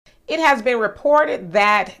it has been reported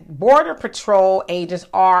that Border Patrol agents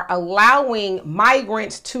are allowing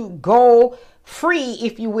migrants to go free,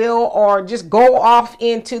 if you will, or just go off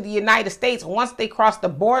into the United States once they cross the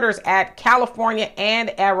borders at California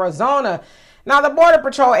and Arizona. Now, the Border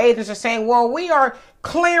Patrol agents are saying, well, we are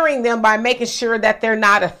clearing them by making sure that they're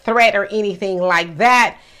not a threat or anything like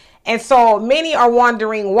that. And so many are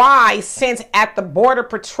wondering why, since at the Border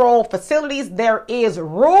Patrol facilities, there is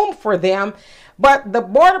room for them. But the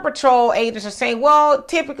Border Patrol agents are saying, well,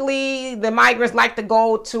 typically the migrants like to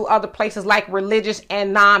go to other places like religious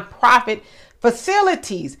and nonprofit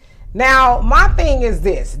facilities. Now, my thing is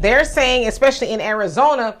this. They're saying, especially in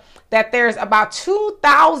Arizona, that there's about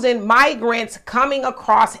 2,000 migrants coming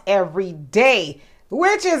across every day,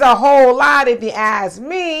 which is a whole lot if you ask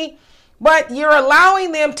me. But you're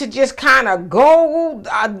allowing them to just kind of go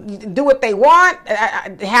do what they want.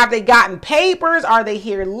 Have they gotten papers? Are they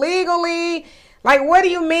here legally? Like, what do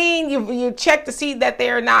you mean? You check to see that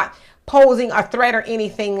they're not posing a threat or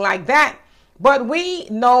anything like that. But we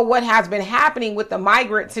know what has been happening with the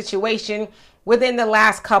migrant situation within the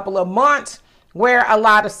last couple of months, where a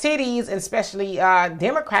lot of cities, especially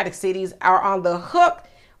Democratic cities, are on the hook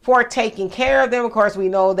for taking care of them. Of course, we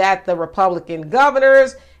know that the Republican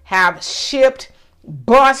governors have shipped,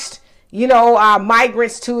 migrants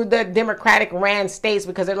to the Democratic ran states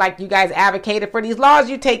because they're like, you guys advocated for these laws,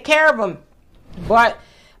 you take care of them. But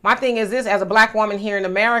my thing is this, as a black woman here in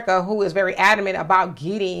America who is very adamant about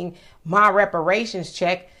getting my reparations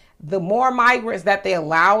check, the more migrants that they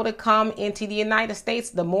allow to come into the United States,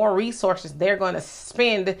 the more resources they're going to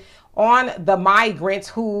spend on the migrants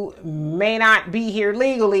who may not be here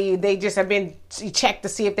legally. They just have been checked to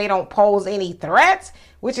see if they don't pose any threats,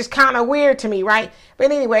 which is kind of weird to me, right?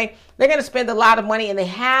 But anyway, they're going to spend a lot of money, and they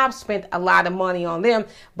have spent a lot of money on them.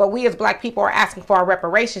 But we as black people are asking for a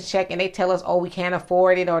reparations check, and they tell us, oh, we can't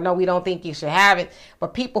afford it, or no, we don't think you should have it.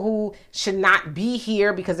 But people who should not be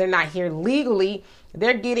here because they're not here legally,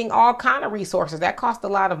 they're getting all kind of resources. That costs a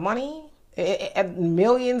lot of money.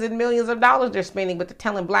 Millions and millions of dollars they're spending, but they're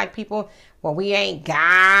telling black people, well, we ain't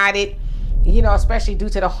got it, especially due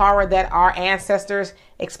to the horror that our ancestors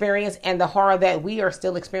experienced and the horror that we are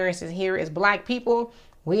still experiencing here as black people.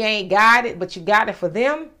 We ain't got it, but you got it for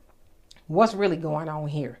them. What's really going on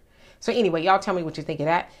here? So anyway, y'all tell me what you think of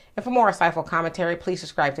that. And for more insightful commentary, please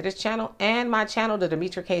subscribe to this channel and my channel, The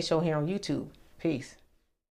Demetra K Show, here on YouTube. Peace.